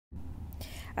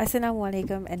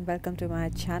Assalamualaikum and welcome to my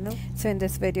channel. So in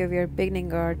this video we are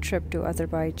beginning our trip to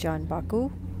Azerbaijan, Baku.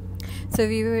 So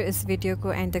viewer इस video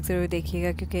को and तक ज़रूर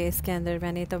देखिएगा क्योंकि इसके अंदर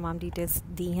मैंने तमाम डिटेल्स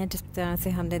दी हैं जिस तरह से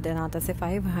हमने दनाता से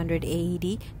 500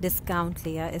 AED डिस्काउंट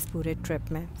लिया इस पूरे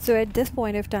ट्रिप में. So at this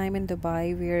point of time in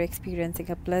Dubai we are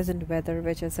experiencing a pleasant weather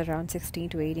which is around 16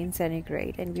 to 18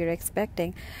 centigrade and we are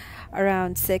expecting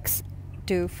around 6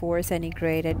 to 4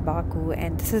 centigrade at Baku,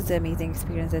 and this is the amazing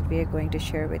experience that we are going to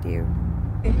share with you.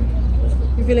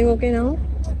 You feeling okay now?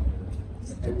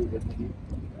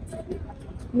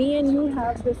 Me and you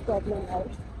have this problem now.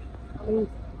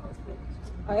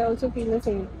 I also feel the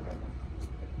same.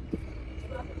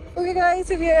 Okay guys,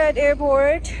 so we are at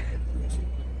airport.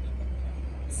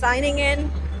 Signing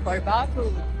in for Baku.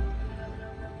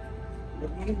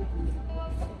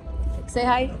 Say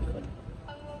hi.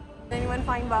 Anyone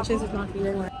find Baku? She's not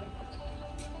feeling well.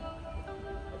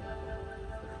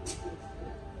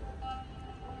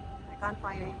 I can't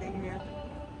find anything here.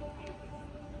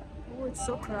 Oh, it's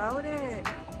so crowded.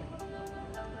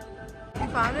 You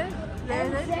found it? Where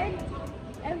is it?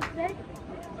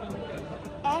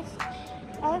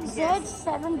 FZ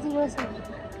 707.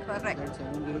 Correct.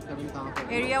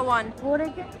 Area 1. What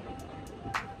is it?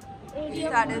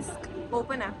 That is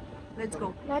open up. Let's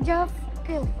go. Najaf.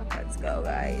 Let's go,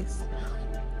 guys.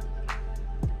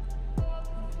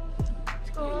 Let's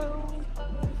go.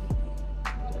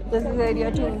 This is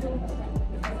area 2.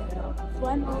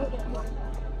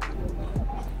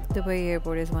 Dubai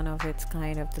Airport is one of its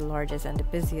kind of the largest and the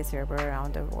busiest airport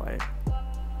around the world.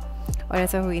 और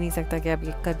ऐसा हो ही नहीं सकता कि आप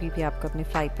ये कभी भी आपको अपनी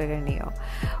फ़्लाइट पे करनी हो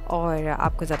और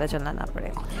आपको ज़्यादा चलना ना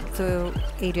पड़े. सो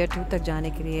एरिया 2 तक जाने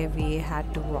के लिए we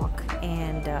had to walk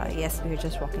and yes we are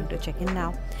just walking to check in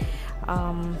now.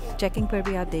 Checking पर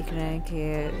भी आप देख रहे हैं कि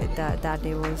that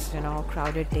day was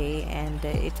crowded day and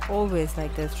it's always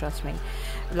like this, trust me.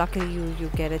 Luckily you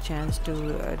get a chance to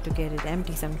get it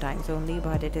empty sometimes only,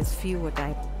 but it is few a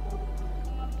time.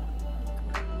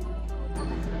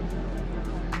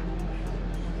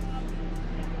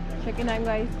 Check-in time,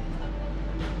 guys.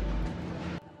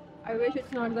 I wish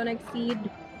it's not gonna exceed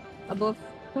above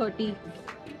 30.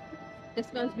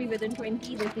 This must be within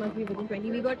 20. This must be within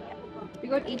 20. We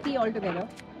got 80 altogether.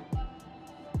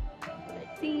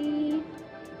 Let's see.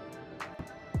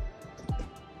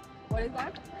 What is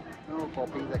that? No,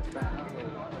 copies expand.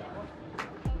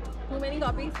 Too many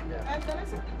copies?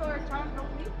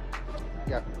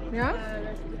 Yeah. Yeah?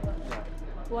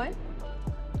 What?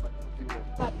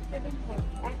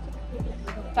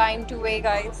 Time to wait,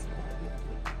 guys.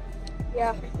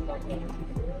 Yeah.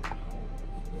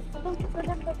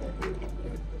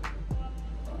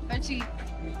 Let's see.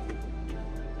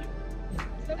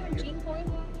 17 point.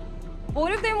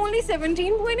 Both of them only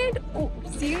 17.8? Oh,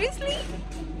 seriously?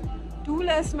 Too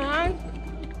less, man.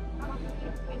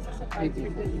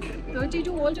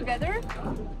 32 altogether?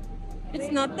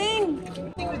 It's nothing.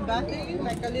 With battery,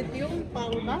 like a lithium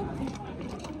power bank.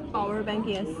 Power bank,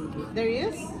 yes. There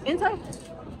is? Inside?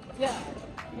 Yeah.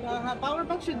 Power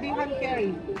bank should be hand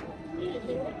carry.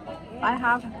 I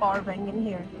have a power bank in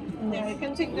here. Yeah, you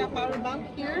can take the power bank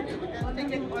here and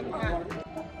take it on hand.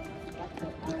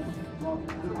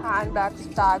 Handbag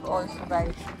tag also,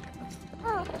 guys.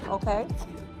 Okay.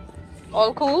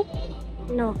 All cool?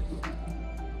 No.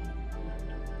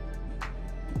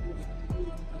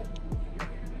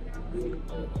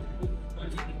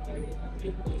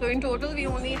 So in total we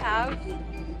only have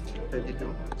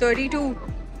 32. 32.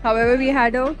 However, we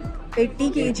had a 80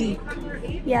 kg.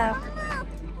 Yeah.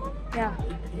 Yeah.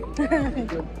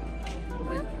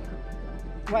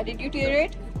 Why did you tear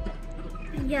it?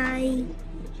 Yay.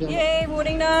 Yay,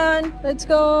 boarding done. Let's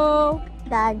go.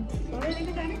 Dad.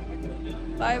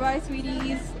 Bye bye,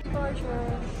 sweeties.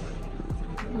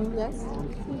 Yes.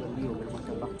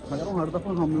 मगर हर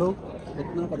दफा हम लोग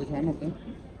इतना परेशान होते हैं.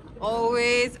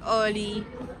 Always early.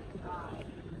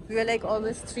 We were like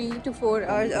almost 3 to 4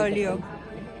 hours earlier.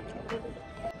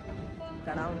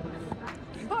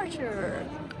 Departure.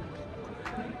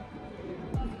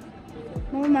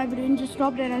 No, my brain just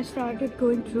stopped and I started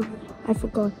going through. I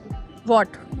forgot. What?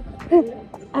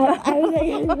 I was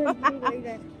like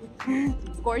that.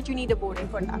 Of course, you need a boarding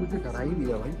for that. मुझे डरा ही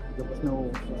दिया भाई जब उसने वो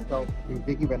उसका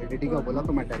वीजे की validity का बोला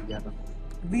तो मैं डर गया था.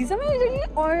 Visa validity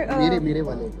or मेरे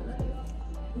वाले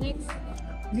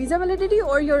visa validity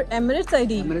or your Emirates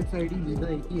ID? Emirates ID visa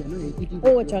एक ही है ना, एक ही चीज.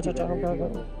 Oh, अच्छा.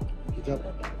 जब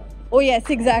Oh yes,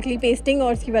 exactly. Pasting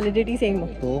और इसकी validity same.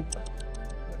 तो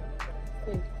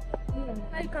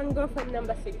I can go from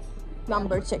number 6.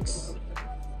 Number 6.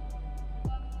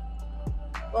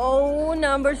 Oh,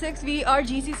 number 6, we are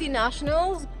GCC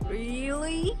nationals.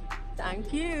 Really?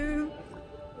 Thank you.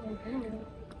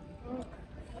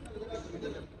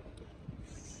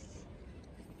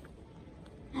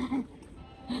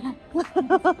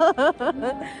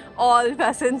 All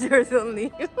passengers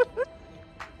only.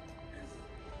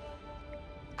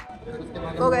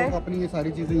 Okay. अपनी ये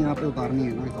सारी चीजें यहाँ पे उतारनी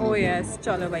है ना. Oh yes,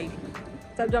 चलो भाई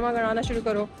सब जमा कराना शुरू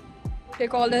करो.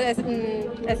 Take all the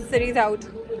accessories out.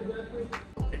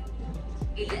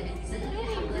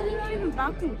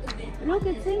 Look,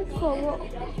 it says for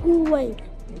Kuwait.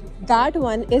 That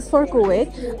one is for Kuwait.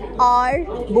 Our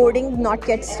boarding not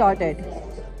yet started.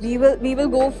 We will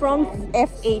go from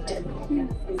F8.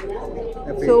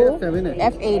 So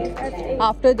F8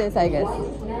 after this, I guess,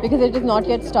 because it is not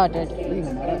yet started. नहीं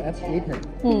हमारा F8 है.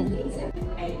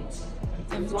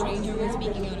 Some stranger was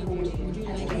speaking out of it. Would you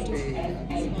like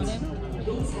him to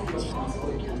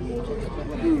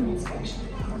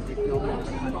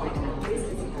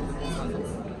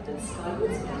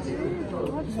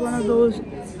It's one of those.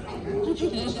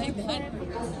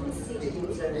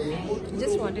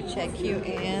 Just want to check you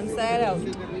inside out.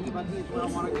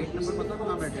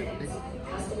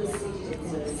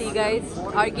 See guys,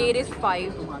 our gate is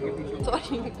 5.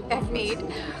 Sorry, F8.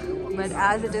 But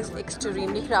as it is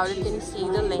extremely crowded, can you see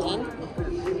the lane?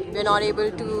 We're not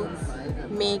able to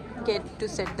make it to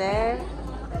sit there.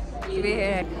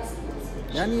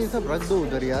 यानी ये सब रख दो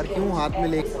उधर यार, क्यों हाथ में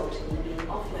ले.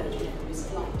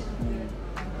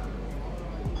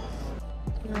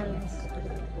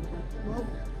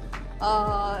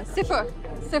 Sifar.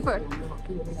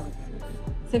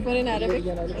 Sifar in Arabic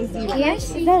is 0.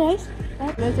 Yes, is that right?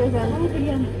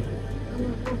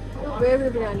 Where the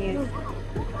biryani is?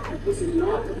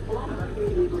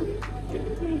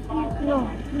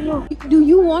 No. Do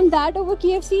you want that over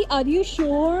KFC? Are you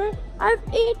sure? I've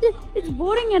ate it. It's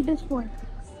boring at this point.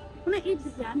 I want to eat the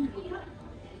biryani.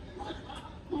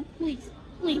 Oh, please.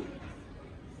 I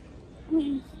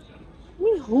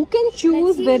mean, who can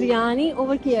choose biryani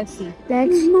over KFC?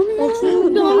 That's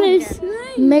McDonald's.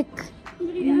 Mick.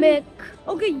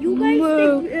 Okay, you guys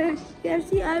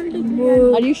take KFC. I will take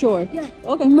biryani. Are you sure? Yeah.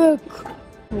 Okay. Mick.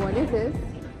 What is this?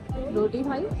 Roti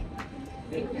bhai?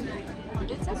 What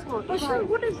is this roti Oh, sure.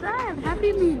 What is that?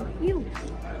 Happy Meal. Ew.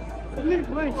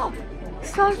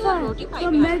 Salsa. Roti pie The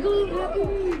bhi mega Happy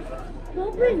Meal.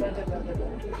 Open.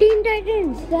 Teen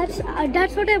Titans.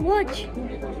 That's what I watch.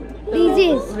 These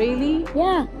days. Really?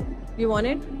 Yeah. You want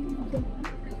it?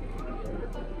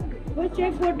 Go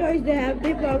check what toys they have.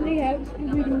 They probably have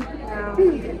Scooby-Doo.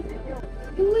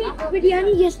 You ate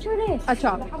biryani yesterday.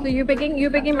 Acha. So you're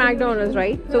picking McDonald's,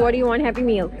 right? So what do you want? Happy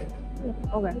Meal.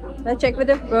 Okay. Let's check with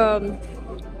the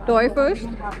toy first.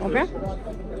 Okay.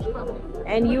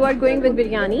 And you are going with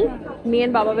biryani. Me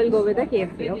and Baba will go with the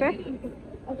KFC. Okay.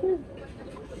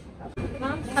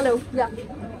 Hello. Yeah.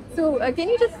 So can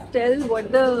you just tell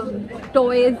what the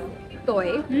toy?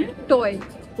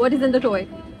 What is in the toy?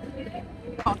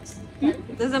 Box.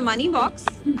 This is a money box.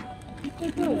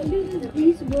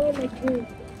 These go like this.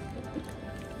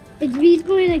 These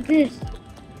go like this.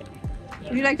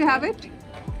 Would you like to have it?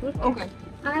 Okay.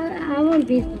 I want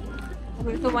these.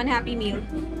 Okay. So one Happy Meal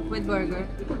with burger.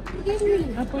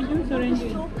 I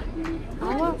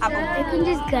can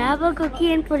just grab a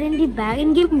cookie and put in the bag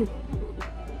and give me.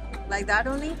 Like that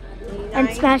only? And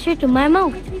smash it to my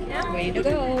mouth. Ready to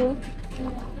go.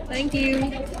 Thank you.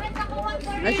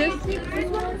 Ashish?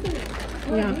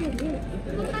 Yeah.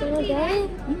 Can I get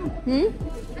it?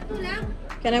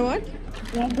 Can I what?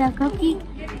 Get the cookie.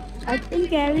 I can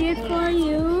carry it for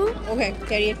you. Okay,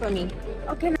 carry it for me.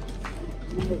 Okay.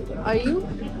 Are you?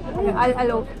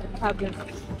 I'll have this.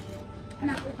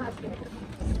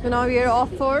 So now we are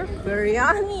off for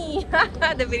biryani.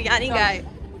 The biryani guy.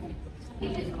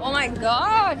 Oh my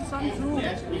god, some fruit.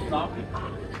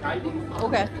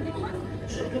 Okay.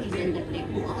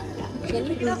 Can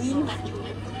you believe?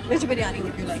 Which biryani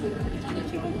would you like?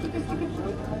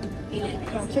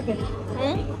 Chicken.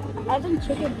 I think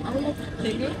chicken. I like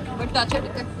Chicken? But touch it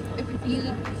if you feel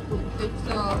it's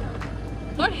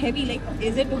not heavy. Like,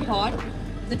 is it too hot?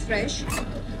 Is it fresh?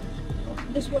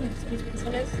 This one is. This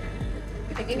one is.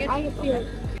 Taking it. I feel.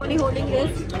 Only holding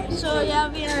this. So yeah,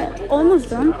 we are almost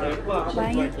done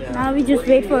buying it. Now we just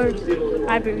wait for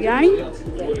our biryani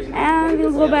and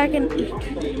we'll go back and eat.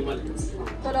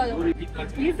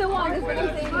 He's the one. That's what I'm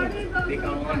saying.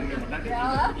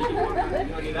 Yeah.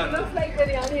 Looks like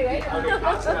biryani, right?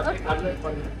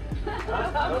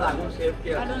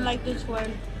 I don't like this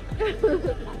one.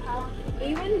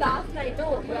 Even last night,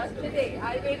 no, yesterday,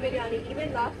 I made biryani.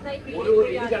 Even last night, we made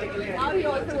biryani. Now we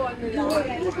also want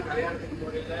biryani.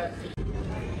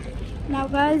 Now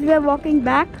guys, we are walking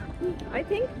back. I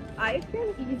think I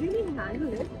can easily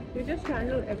handle it. You just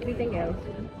handle everything else.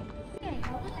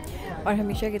 और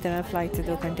हमेशा की तरह flight से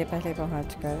 2 घंटे पहले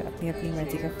पहुँच कर अपनी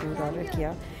मर्ज़ी का फूड ऑर्डर किया.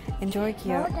 एंजॉय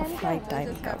किया, फ्लाइट टाइम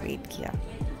का वेट किया।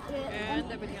 And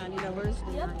the biryani lovers.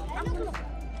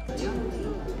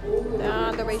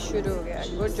 ध्यान तो भाई शुरू हो गया।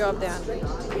 Good job ध्यान।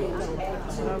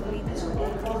 Lovely.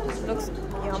 Looks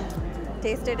yum.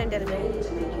 Taste it and tell me.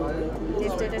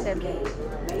 Taste it and tell me.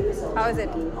 How is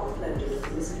it?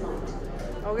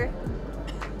 Okay.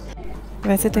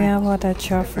 वैसे तो यहाँ बहुत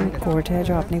अच्छा फूड कोर्ट है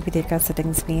जो आपने भी देखा,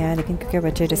 सिटिंग्स भी हैं, लेकिन क्योंकि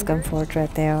बच्चे डिस्कम्फर्ट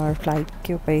रहते हैं और फ्लाइट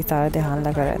के ऊपर ही सारा ध्यान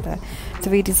लगा रहता है, so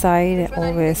we decide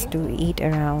always to eat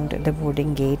around the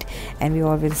boarding gate and we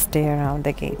always stay around the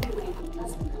gate.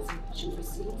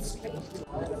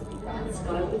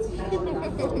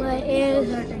 My ear is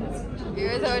hurting.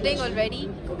 Ear is hurting already,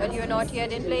 but you're not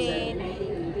yet in plane.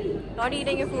 Not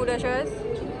eating your food, Ashas.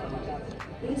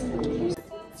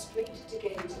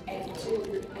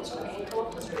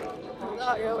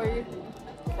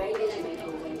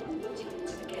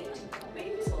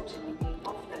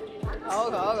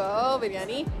 Go,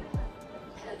 biryani.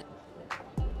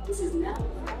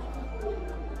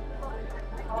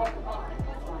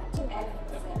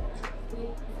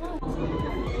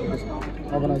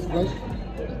 Have a nice flight.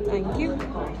 Thank you.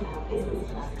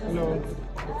 Hello.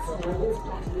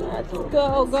 Let's go,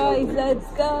 guys. Let's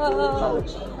go.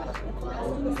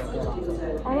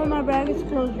 Oh, my bag is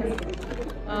closed.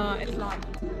 It's not.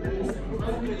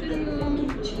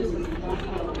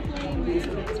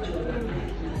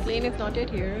 Plane is not yet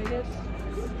here, I guess.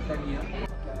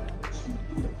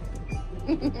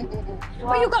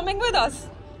 Are you coming with us?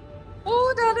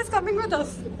 Oh, Dad is coming with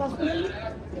us.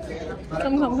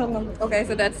 Come. Okay,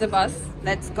 so that's the bus.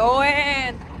 Let's go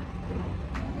in.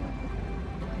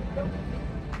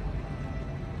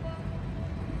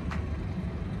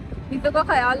 चीज़ों का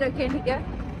ख्याल रखें, ठीक है?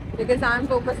 Because I'm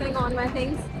focusing on my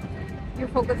things. You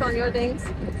focus on your things.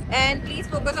 And please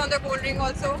focus on the cold drink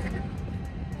also.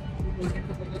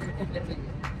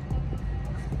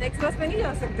 Next bus में नहीं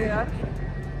जा सकते यार.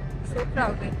 So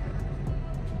crowded.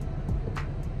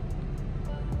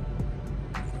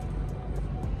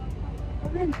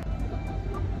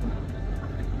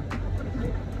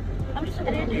 I'm just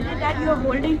irritated that you are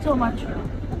holding so much.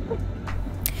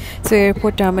 So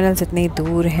airport terminals इतनी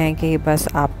दूर हैं कि बस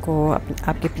आपको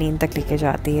आपके प्लेन तक लेके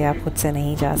जाती है, आप खुद से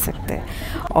नहीं जा सकते।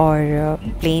 और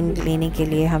प्लेन लेने के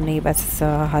लिए हमने बस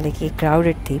हालांकि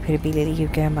क्राउडेड थी फिर भी ले ली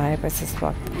क्योंकि हमारे पास इस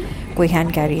वक्त कोई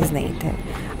हैंड कैरीज नहीं थे,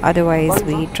 otherwise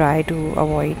we try to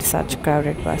avoid such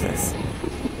crowded buses.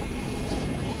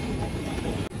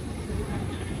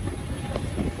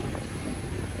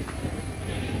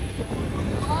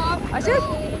 Ashas,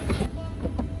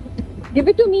 give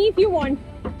it to me if you want.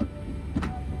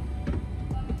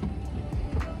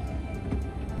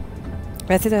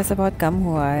 वैसे तो ऐसा बहुत कम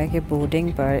हुआ है कि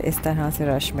बोर्डिंग पर इस तरह से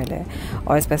रश मिले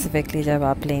और स्पेसिफ़िकली जब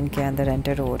आप प्लेन के अंदर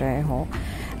एंटर हो रहे हों,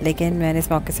 लेकिन मैंने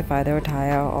इस मौके से फ़ायदा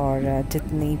उठाया और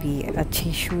जितनी भी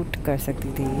अच्छी शूट कर सकती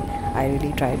थी I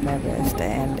really tried my best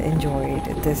and enjoyed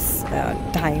this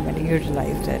time and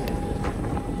utilised it.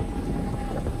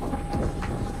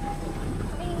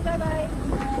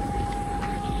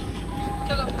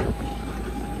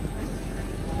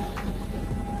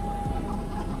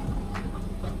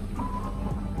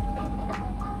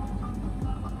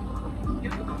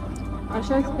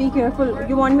 Ashas, be careful.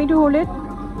 You want me to hold it?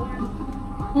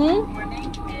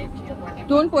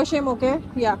 Don't push him, okay?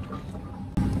 Yeah.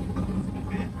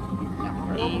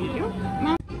 Thank you.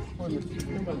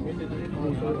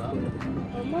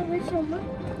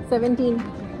 17.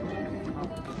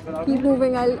 Keep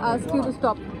moving. I'll ask you to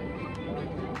stop.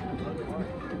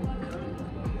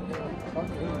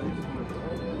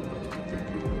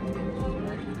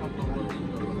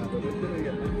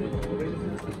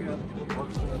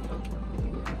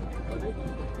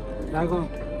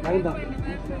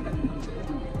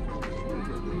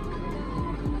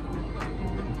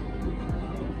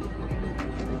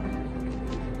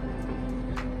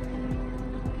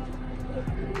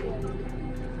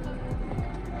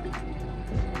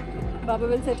 Baba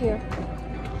will sit here.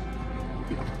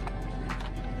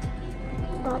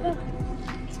 Baba.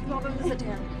 Baba will sit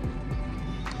here.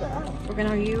 Okay,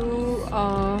 now you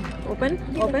open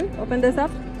this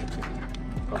up.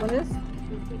 Open this.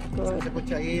 Good. कुछ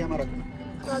चाहिए हमारा?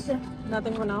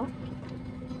 Nothing for now.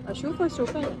 Ashu, first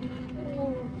open.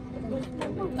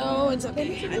 Oh, it's okay.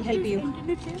 I'll help you.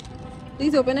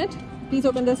 Please open it. Please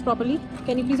open this properly.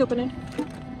 Can you please open it?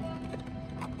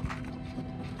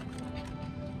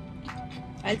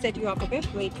 I'll set you up, okay?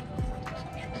 Wait.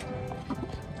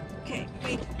 Okay,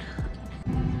 wait.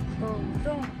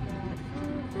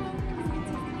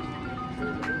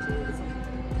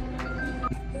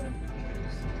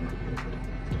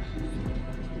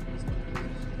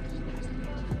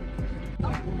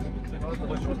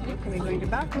 We're going to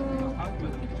Baku. So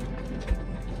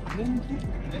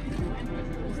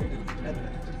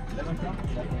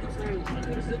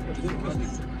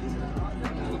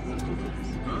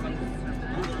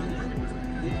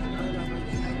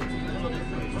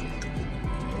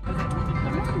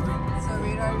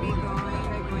where are we going?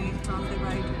 We're going from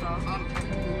Dubai to Baku.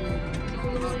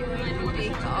 It will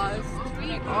take us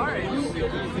 3 hours.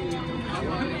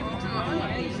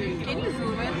 Can you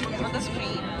zoom in on the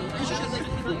screen?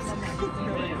 You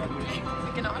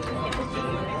cannot.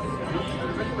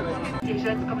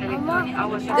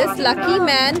 This lucky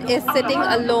man is sitting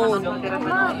alone.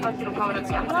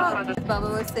 Baba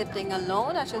was sitting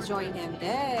alone. Asha's joined him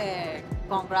there.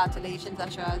 Congratulations,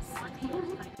 Ashaz.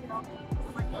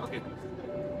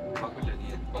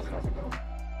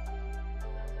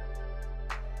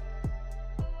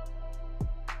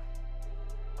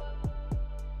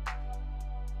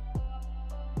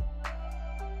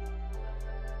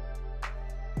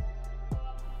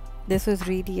 This was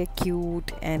really a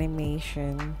cute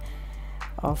animation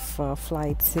of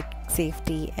flight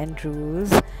safety and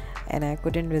rules, and I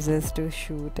couldn't resist to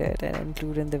shoot it and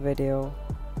include in the video.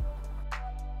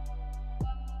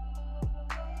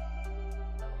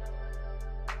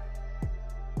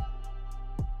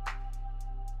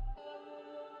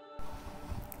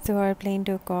 So our plane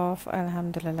took off,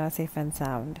 alhamdulillah, safe and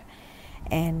sound,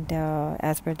 and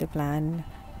as per the plan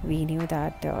we knew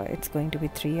that it's going to be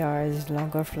 3 hours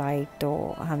longer flight.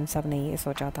 तो हम सब ने ये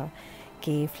सोचा था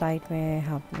कि flight में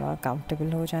हम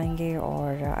कंफर्टेबल हो जाएंगे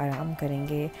और आराम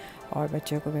करेंगे, और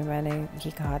बच्चों को भी मैंने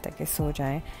ये कहा था कि सो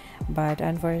जाएं, बट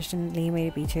अनफॉर्चुनेटली मेरे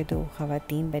पीछे 2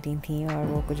 ख़वातीन बैठी थीं और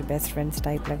वो कुछ बेस्ट फ्रेंड्स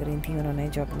टाइप लग रही थी। उन्होंने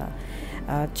जो अपना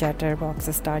चैटर बॉक्स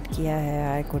स्टार्ट किया है,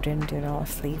 I couldn't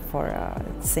sleep for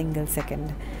a single second.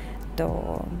 तो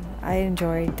I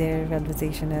enjoyed their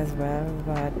conversation as well,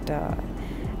 but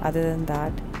other than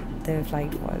that, the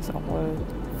flight was all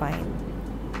fine.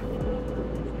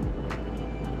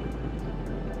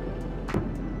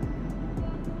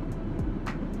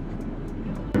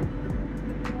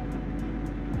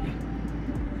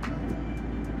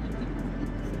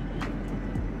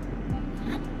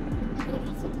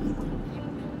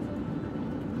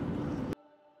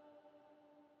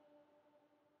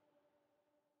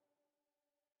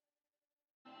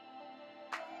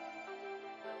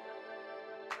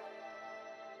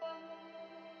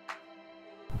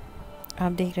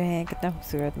 आप देख रहे हैं कितना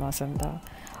खूबसूरत मौसम था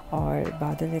और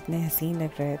बादल इतने हसीन लग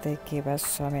रहे थे कि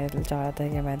बस मेरा दिल चाह रहा था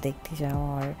कि मैं देखती जाऊँ,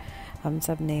 और हम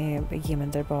सब ने ये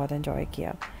मंज़र बहुत एंजॉय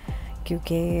किया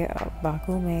क्योंकि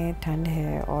बाकू में ठंड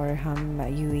है और हम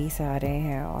यूएई से आ रहे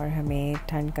हैं और हमें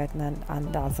ठंड का इतना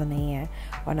अंदाज़ा नहीं है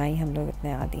और ना ही हम लोग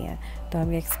इतने आदी हैं। तो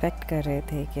हम एक्सपेक्ट कर रहे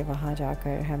थे कि वहाँ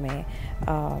जाकर हमें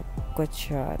कुछ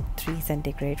 3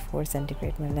 सेंटीग्रेड 4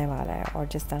 सेंटीग्रेड मिलने वाला है, और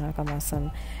जिस तरह का मौसम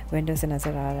विंडो से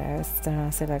नज़र आ रहा है उस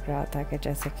तरह से लग रहा था कि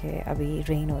जैसे कि अभी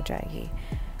रेन हो जाएगी।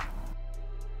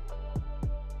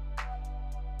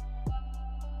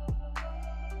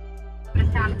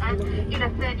 إلى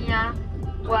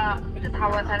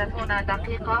 2:39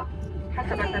 دقيقة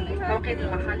حسب التوقيت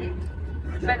المحلي،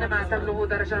 بينما تبلغ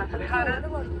درجات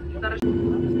الحرارة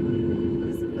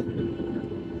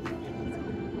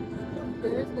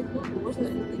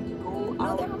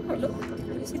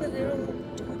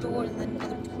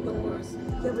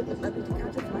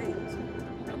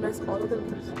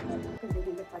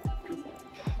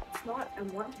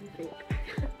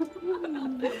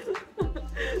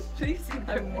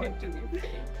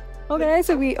Okay,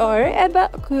 so we are at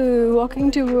Baku,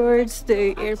 walking towards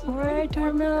the airport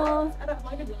terminal.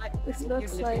 This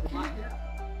looks like...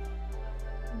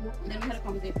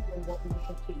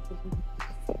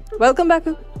 Welcome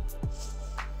Baku.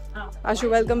 Ashu,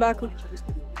 welcome Baku.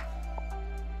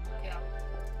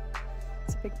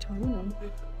 It's a big terminal.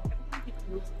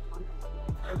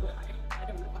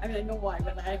 I mean, I know why,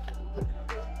 but I...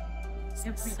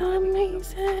 It's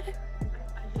amazing.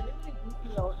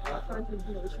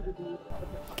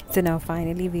 So now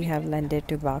finally we have landed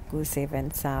to Baku safe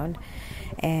and sound,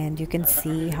 and you can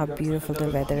see how beautiful the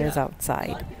weather is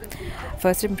outside.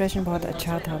 First impression बहुत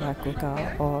अच्छा था Baku का,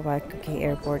 और Baku के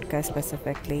airport का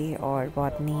specifically, और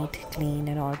बहुत NEET, clean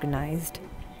and organised.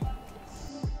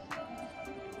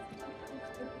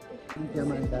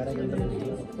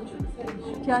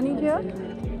 क्या नहीं किया?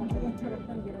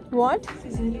 What?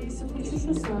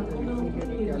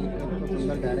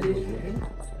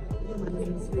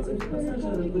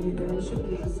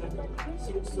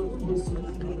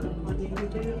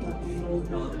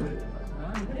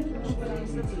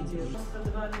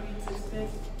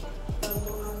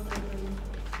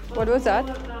 What was that?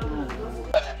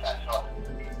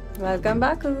 Welcome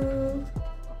Baku.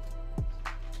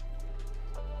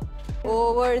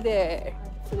 over there.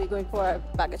 So we're going for our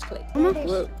baggage claim.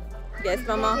 Whoa. Yes,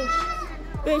 Mama.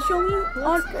 Wait, show me.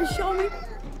 Show me.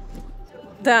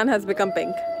 Dan has become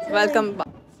pink. Welcome back.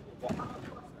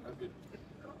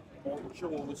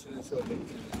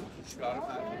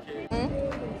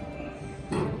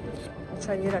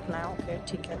 अच्छा ये रखना है okay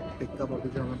ठीक है pickup अभी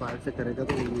जो हमें बाहर से करेगा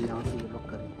तो ये यहाँ से लॉक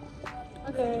करेंगे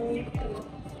Okay.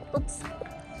 Oops.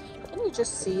 Can you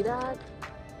just see that?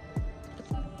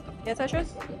 Yes,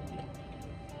 Ashish?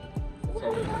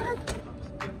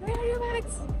 Where are your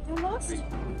bags? You're lost?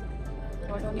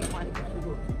 Oh, only one.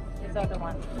 This other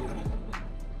one.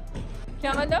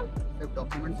 क्या मतलब? सिर्फ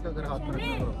डॉक्यूमेंट्स का अगर हाथ में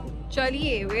रखना तो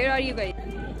चलिए, where are you guys?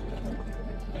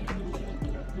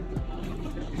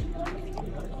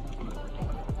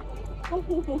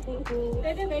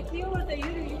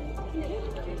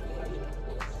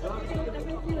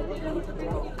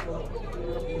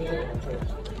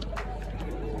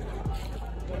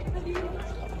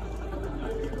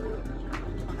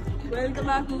 Welcome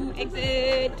Baku,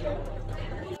 exit.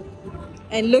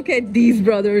 And look at these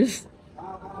brothers.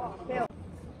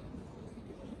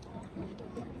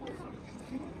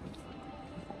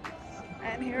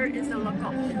 And here is the look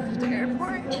of the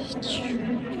airport.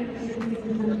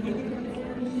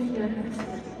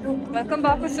 Welcome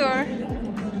Baku, sir.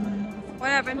 What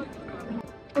happened?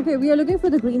 Okay, we are looking for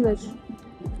the Greenwich.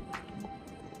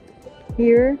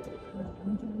 Here.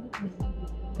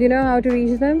 Do you know how to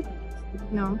reach them?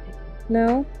 No.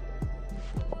 No?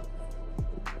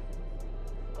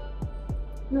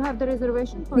 You have the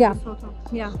reservation for Yeah. this hotel?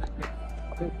 Yeah.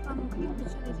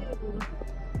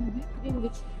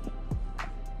 Greenwich.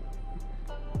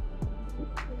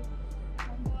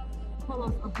 Call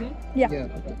us, okay? Yeah. Yeah.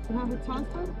 You have a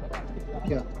transfer?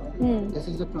 Yeah. This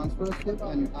is the transfer slip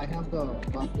and I have the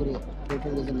Baku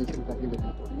hotel reservation copy with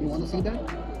me. You want to see that?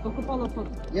 Coca-Cola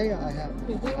photo. Yeah, I have.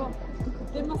 Okay,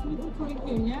 they must be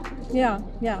between here, yeah?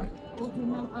 Yeah. Okay,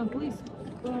 ma'am, please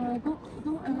go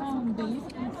around these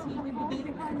and see maybe they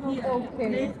have here.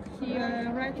 Okay.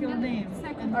 Here, write your name.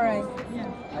 Alright. Yeah.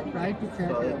 I tried to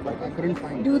check but I couldn't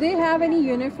find it. Do they have any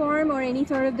uniform or any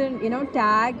sort of the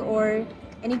tag or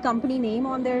any company name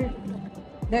on their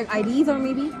IDs or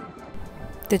maybe?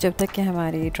 तो जब तक कि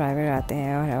हमारे driver आते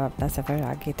हैं और हम अपना सफ़र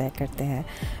आगे तय करते हैं,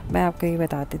 मैं आपको ये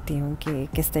बता देती हूँ कि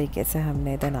किस तरीके से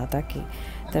हमने दनाता की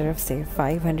तरफ से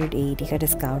 580 का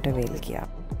डिस्काउंट अवेल किया।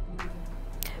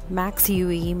 मैक्स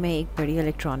यूएई में एक बड़ी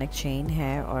इलेक्ट्रॉनिक चेन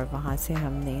है और वहाँ से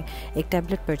हमने एक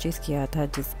टैबलेट परचेज़ किया था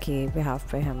जिसके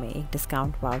बिहाफ पे हमें एक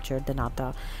डिस्काउंट वाउचर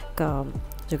दनाता का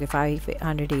जो कि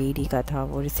 580 का था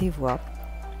वो रिसीव हुआ।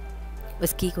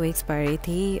 उसकी कोई एक्सपायरी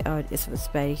थी और इस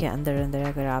एक्सपायरी के अंदर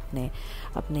अगर आपने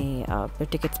अपने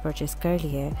टिकट्स परचेज़ कर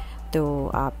लिए तो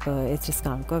आप इस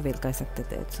डिस्काउंट को अवेल कर सकते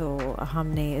थे। सो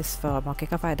हमने इस मौके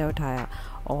का फ़ायदा उठाया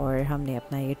और हमने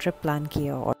अपना ये ट्रिप प्लान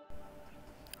किया। और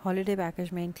हॉलीडे पैकेज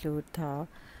में इंक्लूड था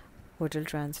hotel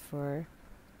transfer,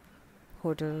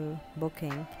 hotel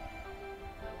booking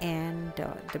and the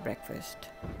breakfast.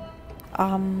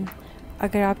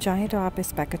 अगर आप चाहें तो आप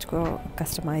इस पैकेज को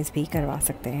कस्टमाइज़ भी करवा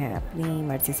सकते हैं अपनी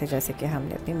मर्ज़ी से, जैसे कि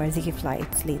हमने अपनी मर्ज़ी की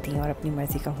फ़्लाइट्स ली थी और अपनी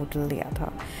मर्ज़ी का होटल लिया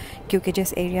था, क्योंकि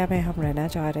जिस एरिया में हम रहना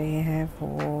चाह रहे हैं वो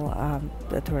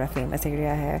थोड़ा फेमस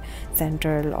एरिया है,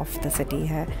 सेंट्रल ऑफ द सिटी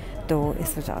है, तो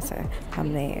इस वजह से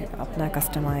हमने अपना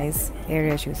कस्टमाइज़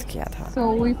एरिया चूज़ किया था। So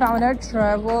we found a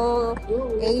travel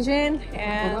agent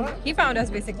and he found us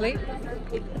basically.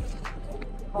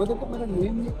 Excuse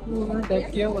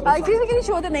me, can you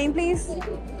show the name please?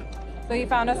 So he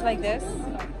found us like this.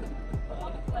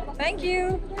 Thank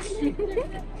you.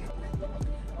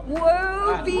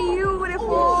 Whoa,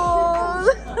 beautiful.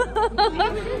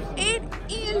 It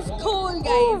is cold,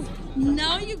 guys.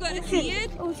 Now you gotta see it.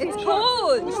 It's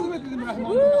cold.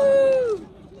 Woo.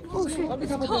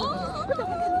 It's cold.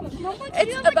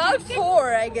 It's about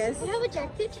 4, I guess. You have a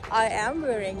jacket? I am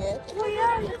wearing it. Oh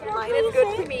yeah. Mine is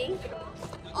good for me.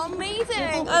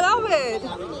 Amazing. I love it.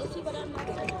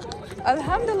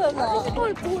 Alhamdulillah.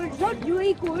 Cold, not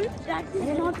UAE cold. That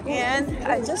is not cold. And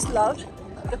I just loved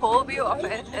the whole view of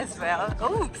it as well.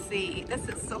 Oh, see, this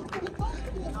is so cool.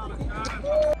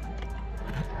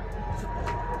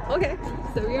 Okay,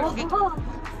 so we are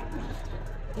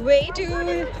way to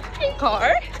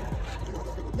car.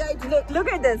 Guys, look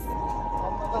at this.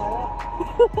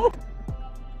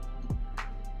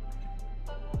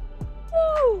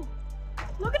 Woo!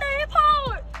 Look at the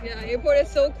airport. Yeah, airport is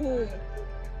so cool.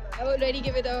 I've already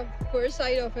given a first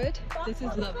sight of it. This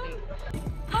is lovely.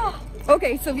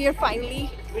 Okay, so we are finally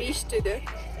reached to the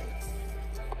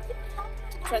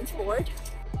transport.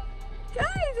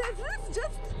 Guys, this is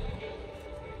just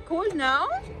cold now?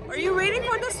 Or are you waiting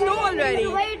for the snow already?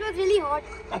 Dubai, it was really hot.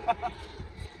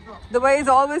 Dubai is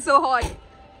always so hot.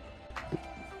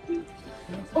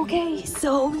 Okay,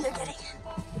 so we are getting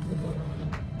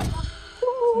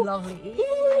Lovely.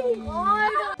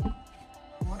 Oh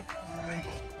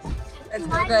Let's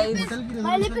go, guys.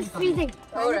 my lip is freezing.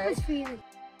 My All lip right. is freezing.